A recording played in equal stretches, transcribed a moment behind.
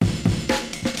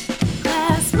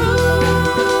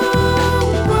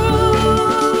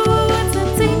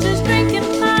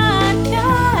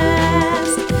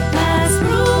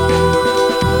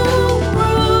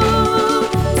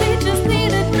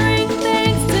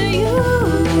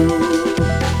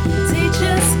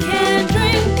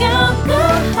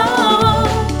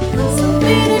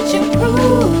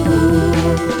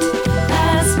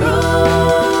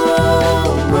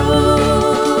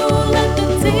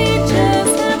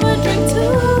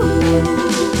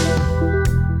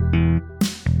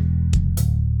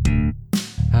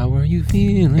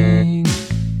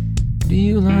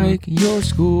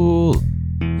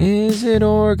it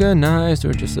organized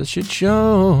or just a shit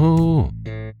show?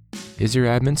 Is your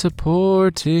admin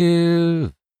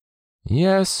supportive?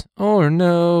 Yes or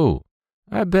no?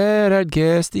 I bet I'd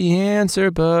guess the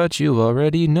answer, but you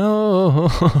already know.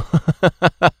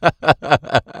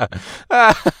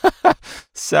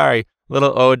 Sorry,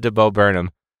 little ode to Bo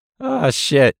Burnham. Oh,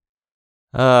 shit.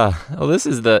 This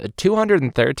is the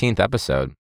 213th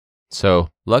episode. So,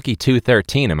 lucky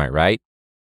 213, am I right?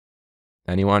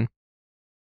 Anyone?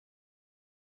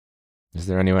 Is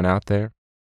there anyone out there?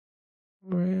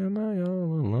 Or am I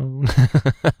all alone?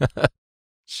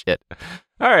 Shit.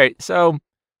 All right, so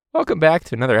welcome back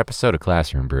to another episode of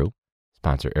Classroom Brew.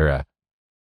 Sponsor, or a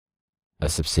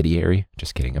subsidiary,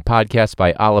 just kidding, a podcast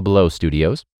by Alla Below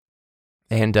Studios.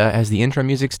 And as the intro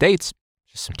music states,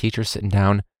 just some teachers sitting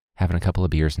down, having a couple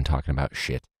of beers and talking about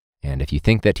shit. And if you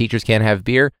think that teachers can't have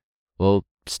beer, well,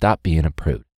 stop being a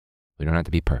prude. We don't have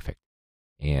to be perfect.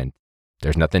 And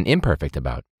there's nothing imperfect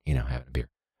about, having a beer.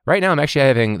 Right now, I'm actually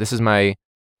having, this is my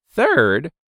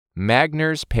third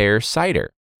Magner's Pear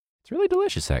Cider. It's really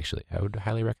delicious, actually. I would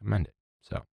highly recommend it.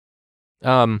 So,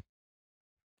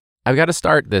 I've got to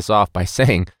start this off by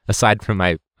saying, aside from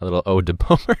my little ode to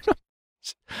Bo Burnham,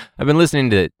 I've been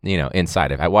listening to,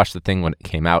 Inside. I watched the thing when it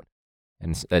came out,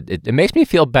 and it makes me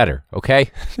feel better,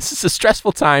 okay? This is a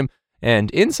stressful time,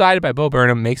 and Inside by Bo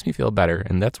Burnham makes me feel better,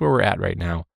 and that's where we're at right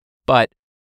now. But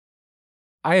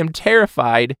I am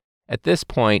terrified at this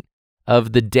point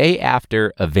of the day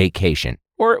after a vacation,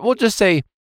 or we'll just say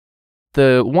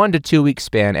the 1 to 2 week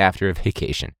span after a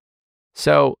vacation.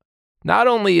 So not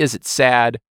only is it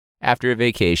sad after a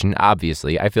vacation,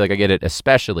 obviously, I feel like I get it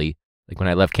especially like when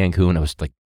I left Cancun. I was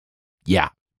like,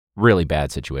 really bad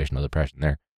situational depression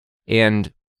there.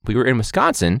 And we were in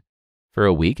Wisconsin for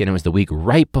a week, and it was the week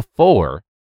right before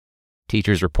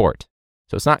teachers report.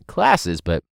 So it's not classes,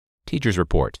 but teachers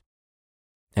report.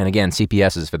 And again,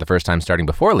 CPS is for the first time starting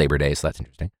before Labor Day, so that's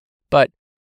interesting. But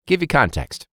give you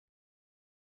context.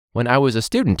 When I was a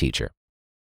student teacher,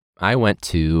 I went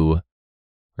to,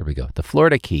 the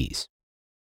Florida Keys.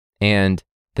 And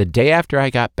the day after I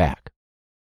got back,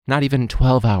 not even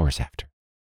 12 hours after,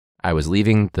 I was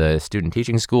leaving the student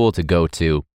teaching school to go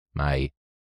to my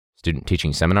student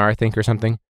teaching seminar, I think, or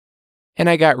something. And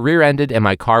I got rear-ended, and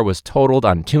my car was totaled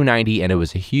on 290, and it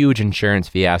was a huge insurance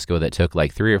fiasco that took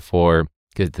like 3 or 4,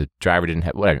 because the driver didn't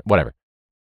have, whatever.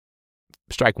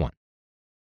 Strike 1.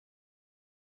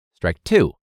 Strike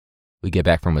 2. We get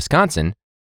back from Wisconsin,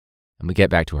 and we get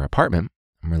back to our apartment,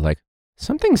 and we're like,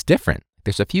 something's different.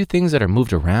 There's a few things that are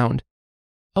moved around.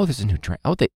 Oh, there's a new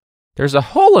there's a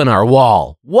hole in our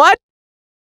wall. What?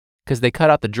 Because they cut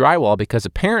out the drywall because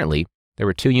apparently there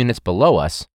were 2 units below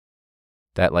us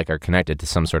that are connected to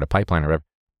some sort of pipeline or whatever.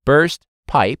 Burst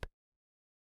pipe.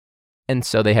 And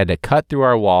so they had to cut through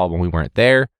our wall when we weren't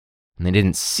there. And they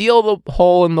didn't seal the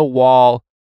hole in the wall.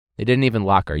 They didn't even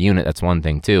lock our unit. That's one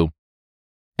thing too.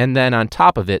 And then on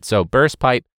top of it, so burst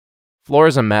pipe,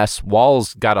 floor's a mess,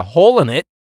 wall's got a hole in it.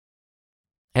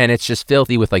 And it's just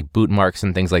filthy with boot marks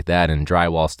and things like that and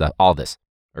drywall stuff, all this.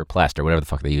 Or plaster, whatever the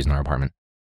fuck they use in our apartment.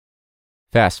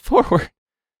 Fast forward.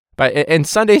 And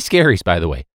Sunday scaries, by the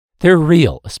way. They're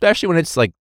real, especially when it's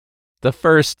the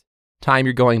first time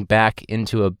you're going back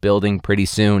into a building pretty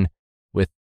soon with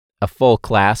a full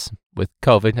class with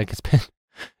COVID.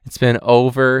 It's been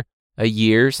over a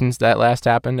year since that last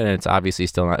happened, and it's obviously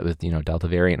still not with, Delta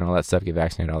variant and all that stuff, get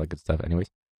vaccinated, all that good stuff anyways.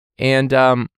 And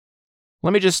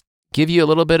let me just give you a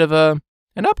little bit of an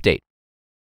update.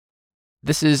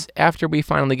 This is after we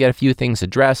finally get a few things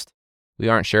addressed. We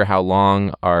aren't sure how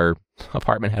long our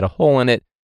apartment had a hole in it,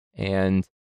 and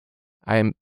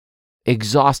I'm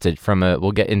exhausted from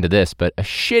we'll get into this, but a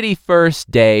shitty first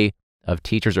day of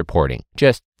teachers reporting.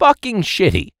 Just fucking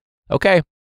shitty, okay?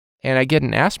 And I get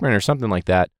an aspirin or something like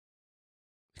that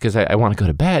because I want to go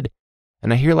to bed,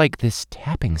 and I hear this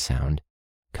tapping sound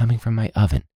coming from my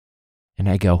oven. And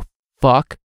I go,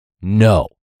 fuck no.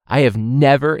 I have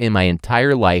never in my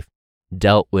entire life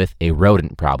dealt with a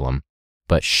rodent problem.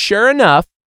 But sure enough,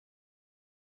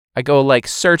 I go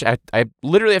search. I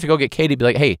literally have to go get Katie, be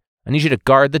like, hey, I need you to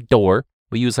guard the door.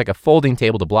 We use a folding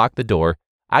table to block the door.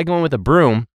 I go in with a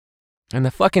broom, and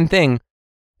the fucking thing,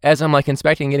 as I'm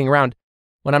inspecting and getting around,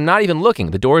 when I'm not even looking,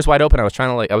 the door is wide open. I was trying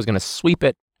to I was going to sweep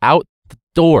it out the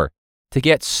door to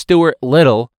get Stuart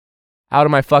Little out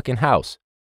of my fucking house.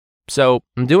 So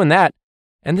I'm doing that,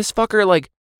 and this fucker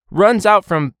runs out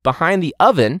from behind the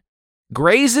oven,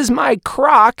 grazes my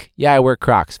crock. Yeah, I wear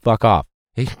Crocs. Fuck off.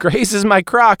 He grazes my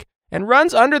crock and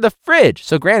runs under the fridge.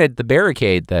 So granted, the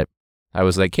barricade that I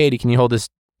was like, Katie, can you hold this,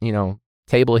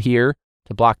 table here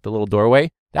to block the little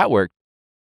doorway? That worked.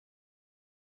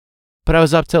 But I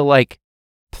was up till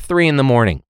 3 in the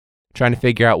morning, trying to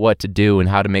figure out what to do and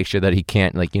how to make sure that he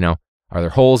can't, are there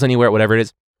holes anywhere, whatever it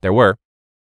is. There were.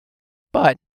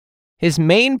 But his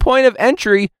main point of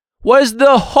entry was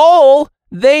the hole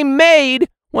they made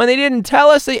when they didn't tell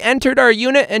us they entered our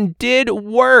unit and did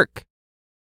work.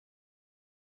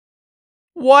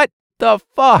 What the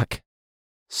fuck?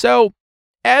 So,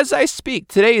 as I speak,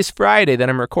 today is Friday that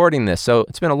I'm recording this, so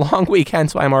it's been a long week,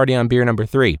 hence why I'm already on beer number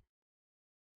 3.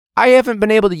 I haven't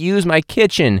been able to use my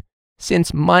kitchen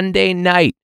since Monday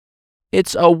night.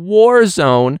 It's a war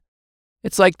zone.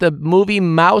 It's like the movie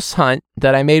Mouse Hunt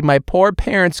that I made my poor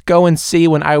parents go and see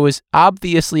when I was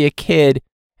obviously a kid,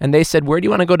 and they said, where do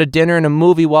you want to go to dinner and a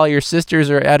movie while your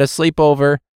sisters are at a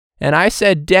sleepover? And I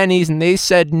said Denny's, and they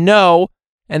said no,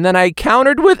 and then I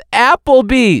countered with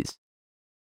Applebee's.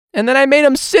 And then I made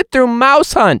them sit through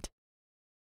Mouse Hunt.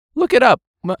 Look it up,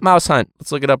 Mouse Hunt.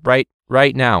 Let's look it up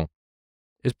right now.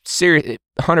 It's serious,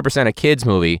 100% a kid's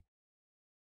movie.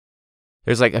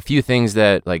 There's like a few things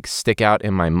that like stick out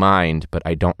in my mind, but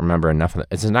I don't remember enough of it.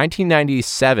 It's a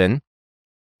 1997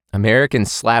 American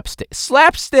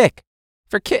slapstick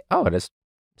for kids. Oh, it is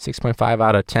 6.5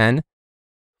 out of 10,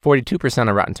 42% on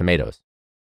Rotten Tomatoes.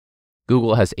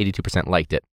 Google has 82%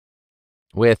 liked it.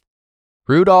 With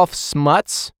Rudolph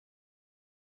Smuts.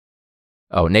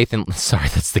 Oh, sorry,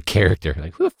 that's the character.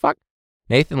 Like, who the fuck?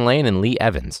 Nathan Lane and Lee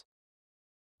Evans.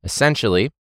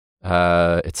 Essentially,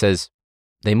 it says,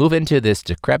 they move into this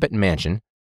decrepit mansion.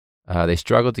 They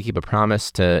struggle to keep a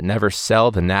promise to never sell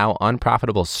the now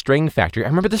unprofitable string factory. I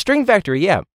remember the string factory,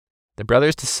 yeah. The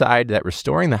brothers decide that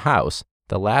restoring the house,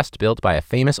 the last built by a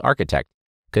famous architect,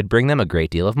 could bring them a great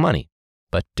deal of money.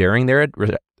 But during their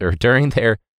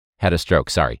had a stroke,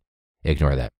 sorry,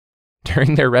 ignore that.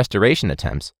 During their restoration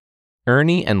attempts,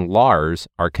 Ernie and Lars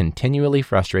are continually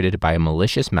frustrated by a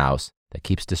malicious mouse that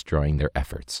keeps destroying their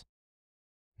efforts.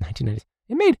 1990s.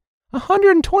 It made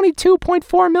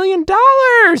 $122.4 million.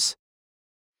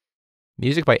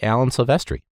 Music by Alan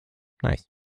Silvestri. Nice.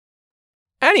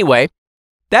 Anyway,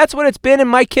 that's what it's been in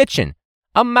my kitchen.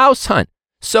 A mouse hunt.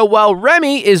 So while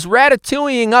Remy is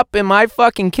ratatouilleing up in my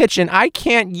fucking kitchen, I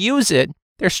can't use it.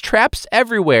 There's traps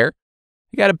everywhere.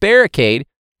 You got a barricade.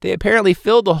 They apparently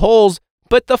filled the holes,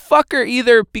 but the fucker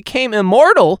either became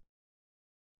immortal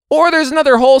or there's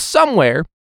another hole somewhere.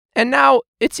 And now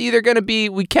it's either going to be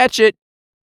we catch it,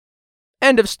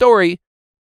 end of story.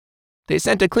 They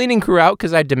sent a cleaning crew out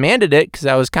because I demanded it because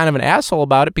I was kind of an asshole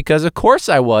about it because of course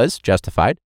I was,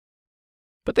 justified.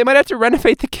 But they might have to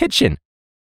renovate the kitchen.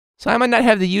 So I might not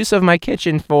have the use of my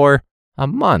kitchen for a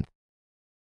month.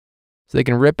 So they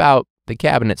can rip out the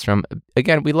cabinets from,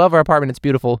 again, we love our apartment. It's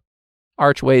beautiful.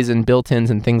 Archways and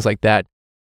built-ins and things like that.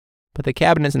 But the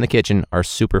cabinets in the kitchen are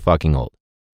super fucking old.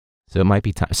 So it might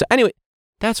be time. So anyway,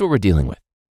 that's what we're dealing with.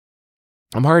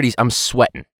 I'm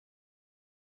sweating.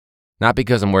 Not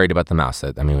because I'm worried about the mouse.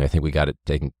 I think we got it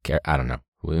taken care. I don't know.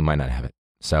 We might not have it.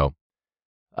 So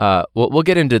we'll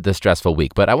get into the stressful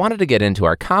week, but I wanted to get into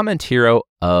our comment hero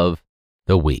of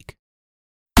the week.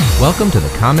 Welcome to the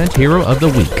comment hero of the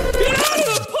week.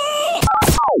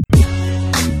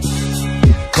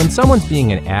 When someone's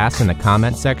being an ass in the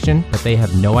comment section, but they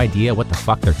have no idea what the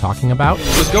fuck they're talking about.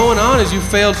 What's going on is you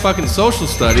failed fucking social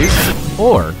studies.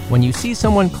 Or when you see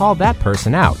someone call that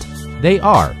person out, they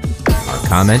are our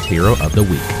comment hero of the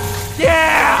week.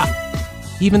 Yeah!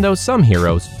 Even though some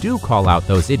heroes do call out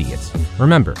those idiots,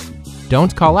 remember,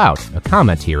 don't call out a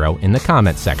comment hero in the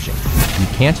comment section. You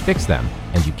can't fix them,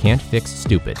 and you can't fix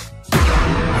stupid.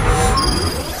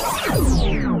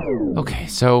 Okay,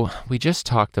 so we just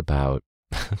talked about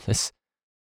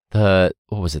the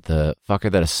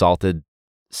fucker that assaulted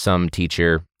some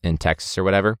teacher in Texas or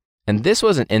whatever. And this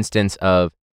was an instance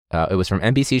of, it was from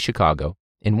NBC Chicago.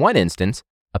 In one instance,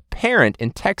 a parent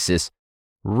in Texas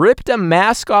ripped a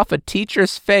mask off a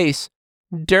teacher's face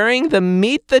during the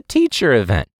Meet the Teacher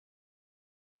event.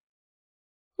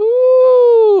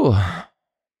 Ooh.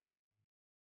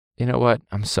 You know what?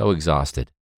 I'm so exhausted.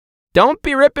 Don't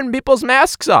be ripping people's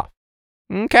masks off.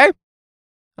 Okay?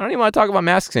 I don't even want to talk about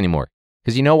masks anymore.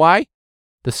 Because you know why?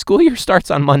 The school year starts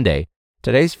on Monday.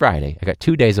 Today's Friday. I got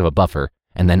 2 days of a buffer.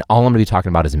 And then all I'm going to be talking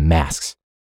about is masks.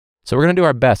 So we're going to do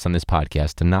our best on this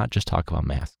podcast to not just talk about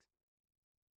masks.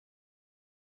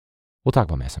 We'll talk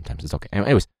about masks sometimes. It's okay.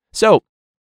 Anyways, so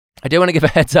I did want to give a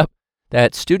heads up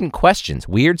that student questions,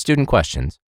 weird student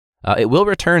questions, it will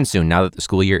return soon now that the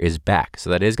school year is back. So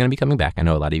that is going to be coming back. I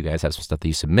know a lot of you guys have some stuff that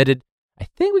you submitted. I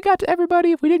think we got to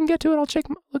everybody. If we didn't get to it, I'll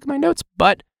look at my notes.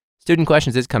 But student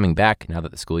questions is coming back now that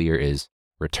the school year is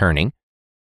returning.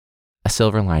 A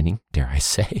silver lining, dare I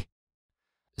say.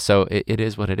 So it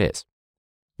is what it is.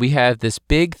 We have this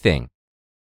big thing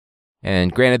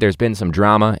And granted, there's been some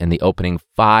drama in the opening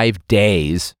 5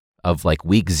 days of like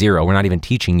week 0. We're not even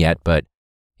teaching yet, but,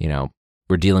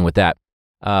 we're dealing with that.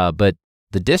 But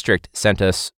the district sent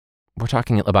us, we're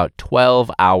talking about 12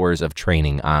 hours of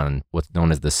training on what's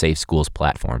known as the Safe Schools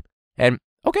platform. And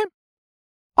okay,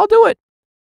 I'll do it.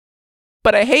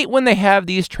 But I hate when they have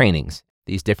these trainings,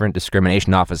 these different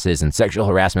discrimination offices and sexual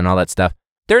harassment and all that stuff.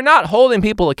 They're not holding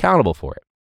people accountable for it.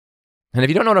 And if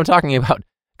you don't know what I'm talking about,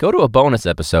 go to a bonus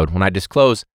episode when I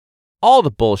disclose all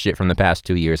the bullshit from the past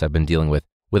 2 years I've been dealing with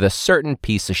a certain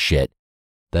piece of shit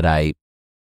that I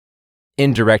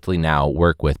indirectly now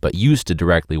work with, but used to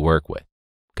directly work with.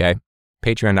 Okay?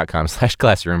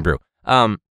 Patreon.com/classroombrew.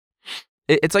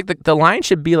 It's like the line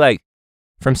should be like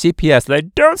from CPS,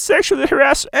 like, don't sexually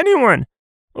harass anyone,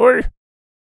 or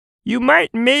you might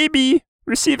maybe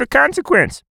receive a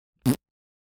consequence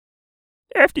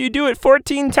after you do it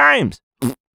 14 times.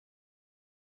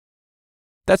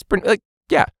 That's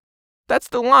that's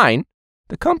the line,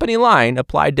 the company line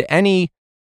applied to any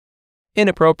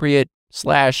inappropriate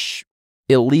 /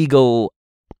 illegal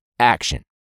action.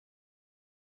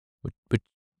 Which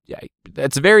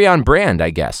that's very on brand, I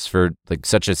guess, for like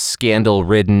such a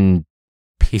scandal-ridden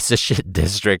piece of shit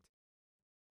district,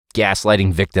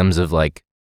 gaslighting victims of like,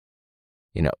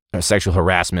 sexual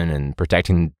harassment and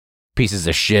protecting pieces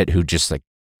of shit who just like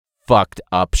fucked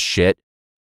up shit.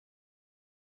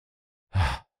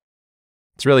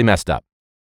 It's really messed up.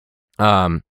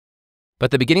 But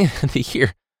the beginning of the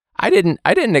year, I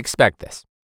didn't expect this.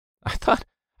 I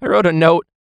wrote a note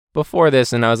before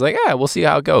this and I was like, we'll see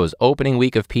how it goes. Opening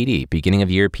week of PD, beginning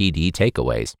of year PD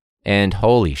takeaways. And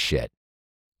holy shit.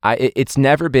 It's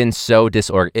never been so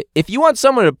disorganized. If you want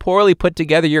someone to poorly put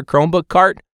together your Chromebook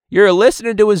cart, you're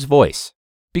listening to his voice.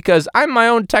 Because I'm my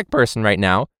own tech person right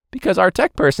now, because our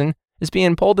tech person is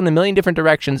being pulled in a million different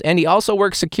directions, and he also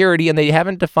works security, and they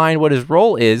haven't defined what his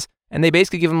role is, and they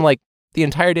basically give him like the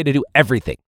entire day to do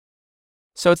everything.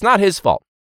 So it's not his fault.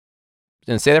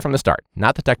 I'm going to say that from the start.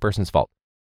 Not the tech person's fault.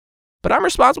 But I'm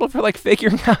responsible for like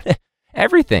figuring out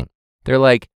everything. They're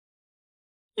like,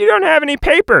 you don't have any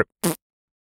paper.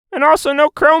 And also no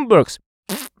Chromebooks.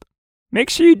 Make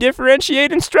sure you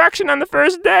differentiate instruction on the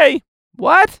first day.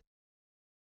 What?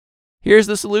 Here's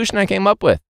the solution I came up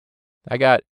with. I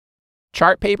got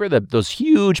chart paper, those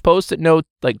huge Post-it note,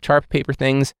 like chart paper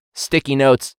things, sticky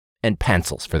notes, and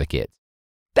pencils for the kids.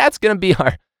 That's going to be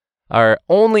our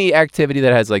only activity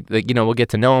that has like, we'll get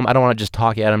to know them. I don't want to just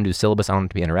talk at them, do syllabus. I want them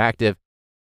to be interactive.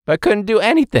 But I couldn't do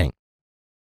anything.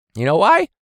 You know why?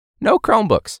 No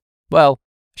Chromebooks. Well,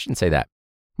 I shouldn't say that.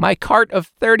 My cart of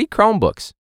 30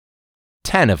 Chromebooks,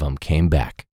 10 of them came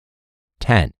back.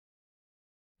 10.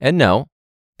 And no,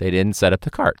 they didn't set up the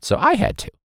cart, so I had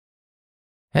to.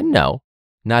 And no,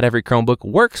 not every Chromebook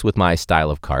works with my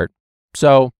style of cart,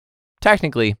 so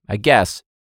technically, I guess,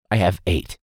 I have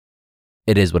 8.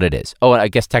 It is what it is. Oh, and I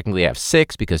guess technically I have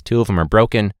 6 because 2 of them are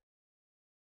broken.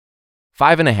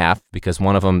 5.5 because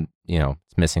one of them, is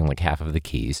missing like half of the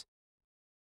keys.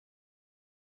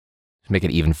 Make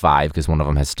it even 5 because one of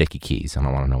them has sticky keys. I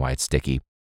don't want to know why it's sticky.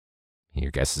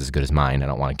 Your guess is as good as mine. I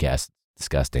don't want to guess. It's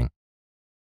disgusting.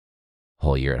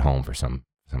 Whole year at home for some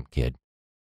kid.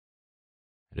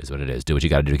 It is what it is. Do what you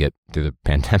got to do to get through the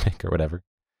pandemic or whatever.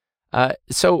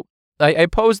 So I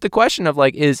posed the question of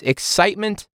like, is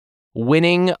excitement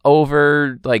winning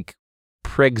over like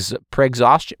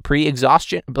pre-exhaustion,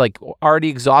 like already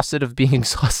exhausted of being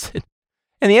exhausted?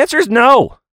 And the answer is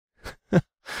no.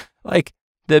 Like,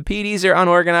 the PDs are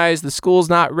unorganized. The school's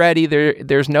not ready.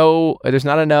 There's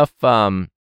not enough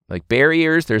like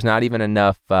barriers. There's not even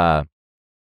enough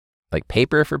like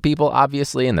paper for people,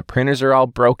 obviously, and the printers are all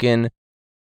broken.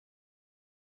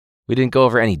 We didn't go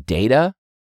over any data.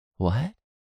 What?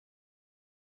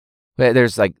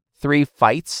 There's like 3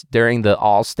 fights during the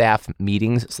all staff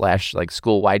meetings / like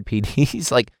school wide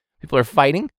PDs. Like people are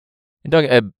fighting. And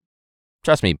don't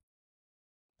trust me.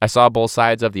 I saw both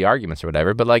sides of the arguments or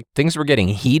whatever, but like things were getting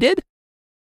heated?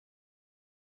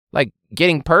 Like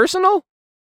getting personal?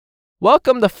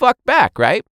 Welcome the fuck back,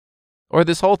 right? Or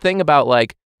this whole thing about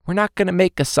like, we're not going to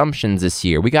make assumptions this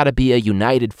year. We got to be a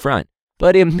united front.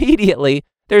 But immediately,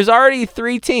 there's already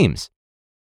 3 teams.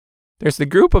 There's the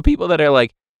group of people that are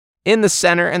like in the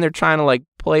center and they're trying to like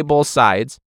play both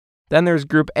sides. Then there's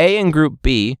group A and group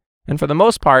B. And for the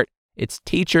most part, it's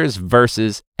teachers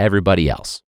versus everybody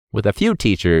else. With a few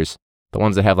teachers, the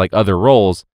ones that have like other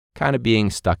roles, kind of being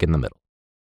stuck in the middle.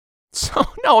 So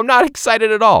no, I'm not excited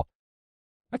at all.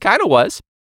 I kind of was.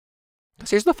 Because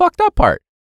here's the fucked up part.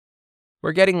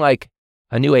 We're getting like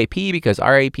a new AP because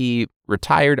our AP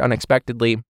retired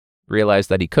unexpectedly, realized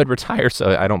that he could retire,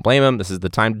 so I don't blame him. This is the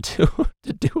time to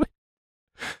do it.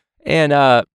 And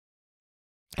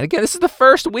again, this is the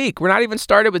first week. We're not even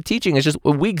started with teaching. It's just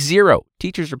week 0,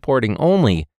 teachers reporting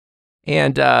only.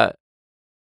 And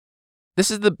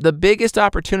this is the biggest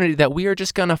opportunity that we are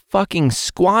just going to fucking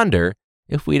squander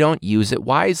if we don't use it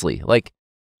wisely. Like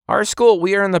our school,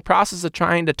 we are in the process of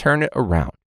trying to turn it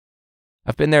around.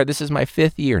 I've been there. This is my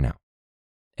 5th year now.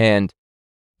 And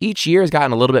each year has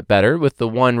gotten a little bit better, with the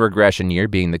one regression year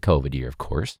being the COVID year, of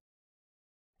course.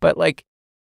 But like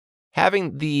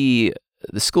having the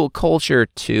school culture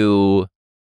to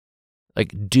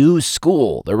like do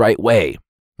school the right way.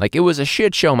 Like it was a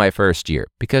shit show my first year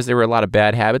because there were a lot of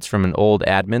bad habits from an old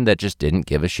admin that just didn't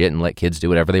give a shit and let kids do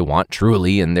whatever they want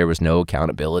truly, and there was no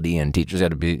accountability, and teachers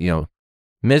had to be,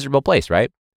 miserable place,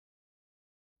 right?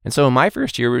 And so in my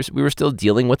first year, we were still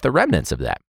dealing with the remnants of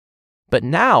that. But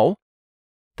now,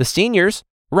 the seniors,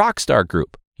 rockstar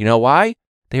group. You know why?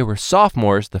 They were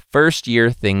sophomores the first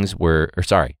year they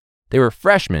were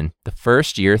freshmen the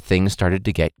first year things started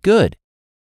to get good.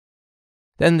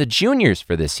 Then the juniors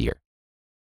for this year,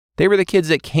 they were the kids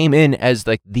that came in as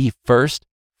like the first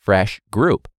fresh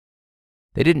group.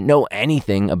 They didn't know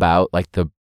anything about like the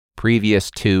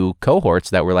previous 2 cohorts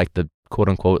that were like the quote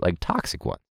unquote like toxic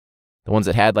ones. The ones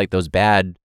that had like those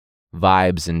bad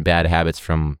vibes and bad habits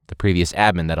from the previous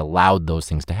admin that allowed those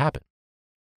things to happen.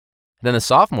 Then the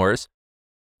sophomores,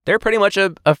 they're pretty much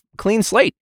a clean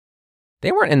slate.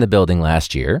 They weren't in the building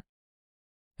last year.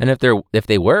 And if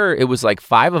they were, it was like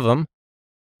 5 of them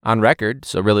on record,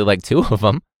 so really like 2 of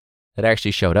them that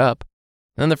actually showed up.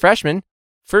 And then the freshmen,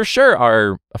 for sure,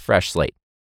 are a fresh slate.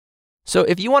 So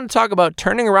if you want to talk about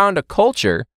turning around a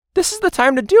culture, this is the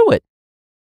time to do it.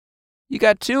 You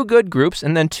got 2 good groups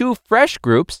and then 2 fresh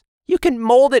groups. You can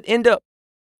mold it into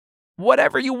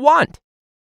whatever you want.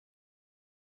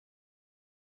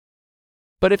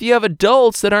 But if you have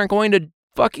adults that aren't going to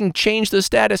fucking change the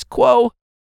status quo,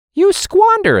 you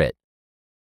squander it.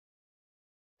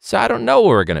 So I don't know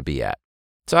where we're going to be at.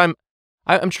 So I'm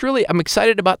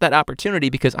excited about that opportunity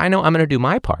because I know I'm going to do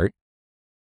my part.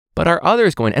 But are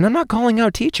others going, and I'm not calling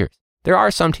out teachers. There are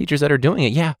some teachers that are doing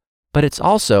it, yeah, but it's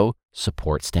also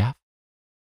support staff.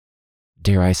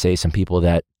 Dare I say some people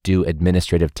that do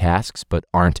administrative tasks but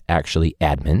aren't actually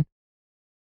admin.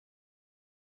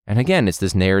 And again, it's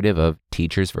this narrative of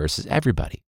teachers versus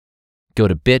everybody. Go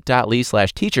to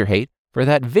bit.ly/teacherhate for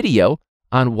that video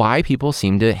on why people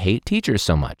seem to hate teachers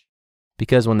so much.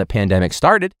 Because when the pandemic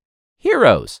started,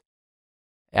 heroes.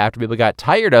 After people got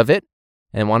tired of it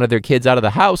and wanted their kids out of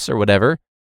the house or whatever,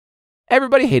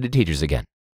 everybody hated teachers again.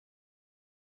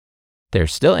 They're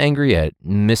still angry at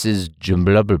Mrs.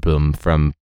 Jumblubblum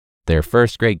from their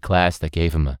first grade class that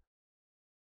gave them a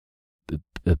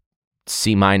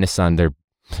C- on their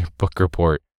book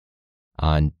report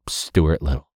on Stuart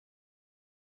Little.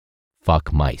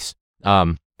 Fuck mice.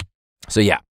 So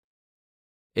yeah,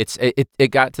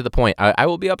 it got to the point. I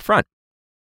will be upfront.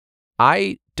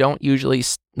 I don't usually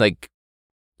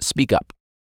speak up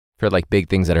for like big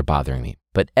things that are bothering me,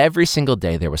 but every single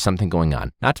day there was something going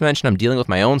on. Not to mention I'm dealing with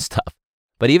my own stuff.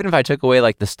 But even if I took away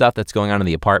like the stuff that's going on in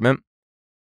the apartment,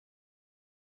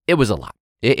 it was a lot.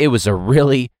 It was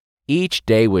each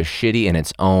day was shitty in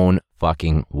its own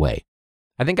fucking way.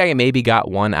 I think I maybe got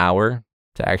 1 hour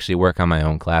to actually work on my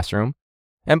own classroom.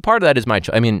 And part of that is my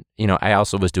choice. I mean, I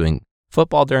also was doing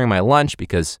football during my lunch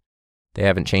because they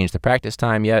haven't changed the practice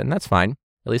time yet, and that's fine.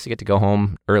 At least I get to go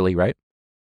home early, right?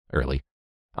 Early.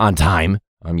 On time.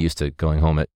 I'm used to going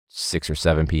home at 6 or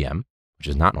 7 p.m., which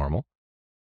is not normal.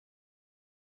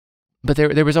 But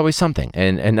there was always something.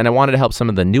 And then I wanted to help some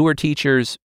of the newer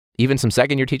teachers, even some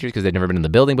second-year teachers because they'd never been in the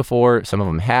building before. Some of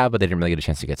them have, but they didn't really get a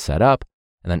chance to get set up.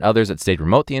 And then others that stayed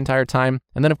remote the entire time.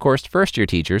 And then, of course, first-year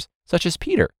teachers, such as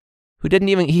Peter, who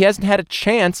he hasn't had a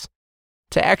chance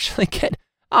to actually get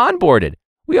onboarded.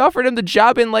 We offered him the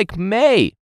job in like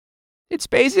May. It's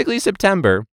basically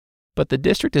September, but the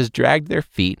district has dragged their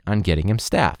feet on getting him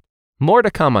staffed. More to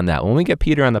come on that. When we get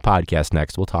Peter on the podcast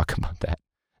next, we'll talk about that.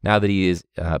 Now that he is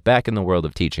back in the world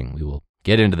of teaching, we will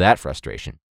get into that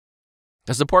frustration.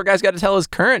 Because the poor guy's got to tell his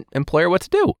current employer what to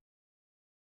do.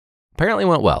 Apparently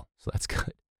went well, so that's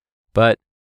good. But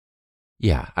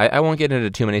yeah, I won't get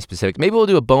into too many specifics. Maybe we'll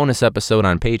do a bonus episode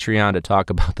on Patreon to talk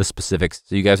about the specifics.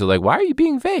 So you guys are like, why are you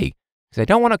being vague? Because I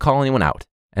don't want to call anyone out.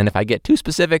 And if I get too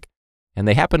specific and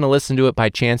they happen to listen to it by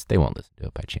chance, they won't listen to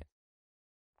it by chance.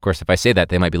 Of course, if I say that,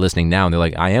 they might be listening now and they're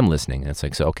like, I am listening. And it's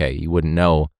like, so okay, you wouldn't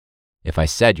know if I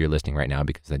said you're listening right now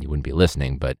because then you wouldn't be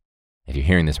listening. But if you're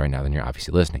hearing this right now, then you're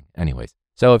obviously listening. Anyways,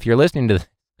 so if you're listening to this,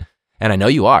 and I know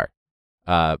you are,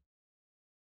 I'm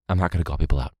not going to call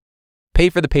people out. Pay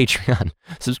for the Patreon.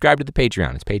 Subscribe to the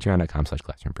Patreon. It's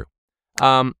patreon.com/classroombrew.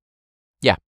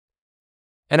 Yeah.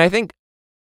 And I think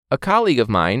a colleague of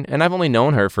mine, and I've only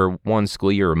known her for one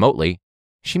school year remotely,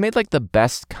 she made like the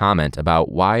best comment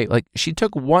about why, like she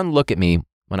took one look at me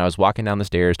when I was walking down the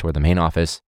stairs toward the main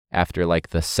office after like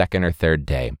the second or third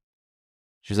day.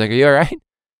 She was like, "Are you all right?"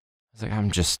 I was like, I'm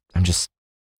just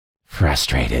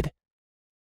frustrated.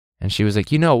 And she was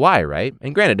like, "You know why, right?"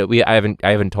 And granted, I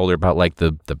haven't told her about like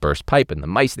the burst pipe and the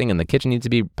mice thing and the kitchen needs to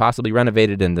be possibly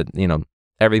renovated and the,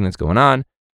 everything that's going on.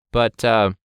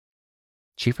 But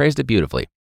she phrased it beautifully.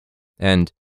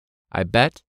 And I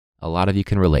bet a lot of you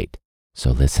can relate.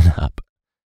 So listen up.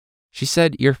 She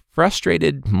said, "You're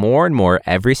frustrated more and more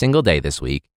every single day this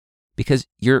week because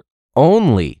you're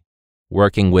only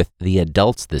working with the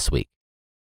adults this week.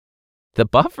 The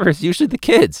buffer is usually the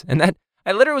kids." And that,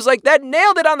 I literally was like, that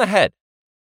nailed it on the head.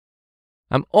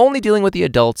 I'm only dealing with the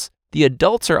adults. The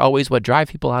adults are always what drive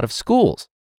people out of schools.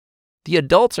 The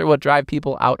adults are what drive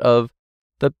people out of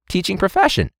the teaching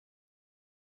profession.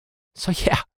 So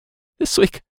yeah, this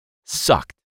week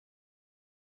sucked.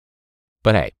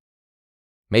 But hey,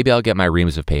 maybe I'll get my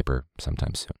reams of paper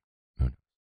sometime soon.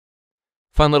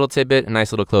 Fun little tidbit, a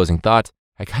nice little closing thought.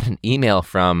 I got an email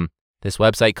from this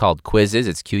website called Quizizz.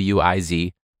 It's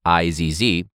Quizizz.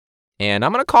 And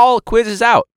I'm going to call Quizizz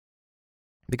out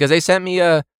because they sent me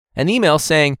an email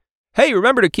saying, "Hey,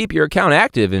 remember to keep your account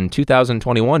active in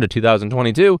 2021 to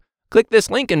 2022. Click this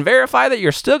link and verify that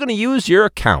you're still going to use your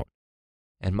account."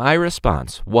 And my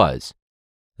response was,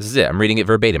 this is it. I'm reading it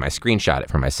verbatim. I screenshot it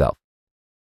for myself.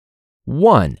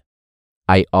 1,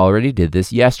 I already did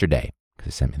this yesterday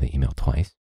because they sent me the email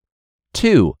twice.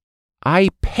 2, I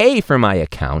pay for my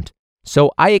account,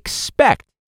 so I expect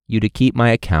you to keep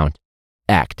my account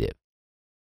active.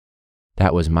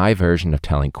 That was my version of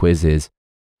telling Quizizz,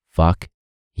 fuck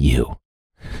you.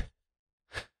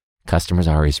 Customers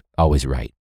are always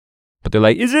right. But they're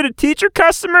like, "Is it a teacher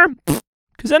customer?"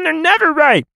 Because then they're never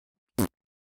right.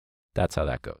 That's how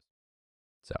that goes.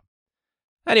 So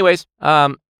anyways,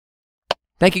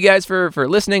 thank you guys for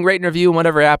listening, rate and review on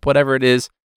whatever app, whatever it is,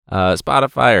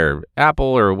 Spotify or Apple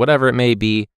or whatever it may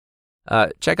be.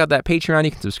 Check out that Patreon.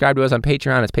 You can subscribe to us on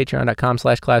Patreon. It's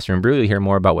patreon.com/classroombrew. You'll hear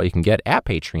more about what you can get at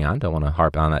Patreon. Don't want to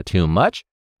harp on that too much.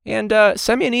 And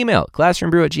send me an email,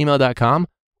 classroombrew@gmail.com,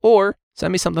 or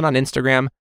send me something on Instagram.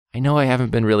 I know I haven't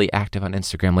been really active on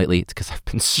Instagram lately. It's because I've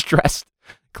been stressed.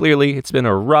 Clearly, it's been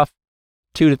a rough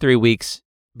 2 to 3 weeks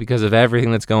because of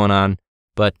everything that's going on.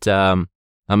 But I'm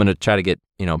going to try to get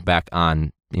back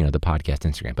on the podcast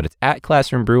Instagram. But it's at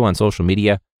Classroom Brew on social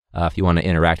media. If you want to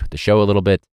interact with the show a little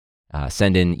bit,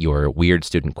 send in your weird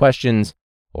student questions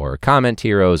or comment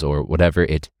heroes or whatever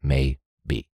it may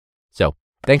be. So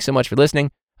thanks so much for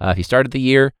listening. If you started the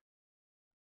year,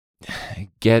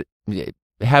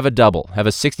 have a double, have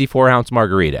a 64-ounce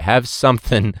margarita, have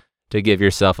something to give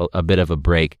yourself a bit of a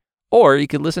break, or you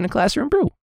could listen to Classroom Brew.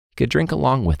 You could drink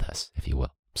along with us, if you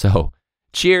will. So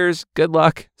cheers, good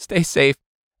luck, stay safe,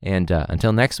 and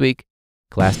until next week,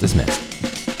 class dismissed.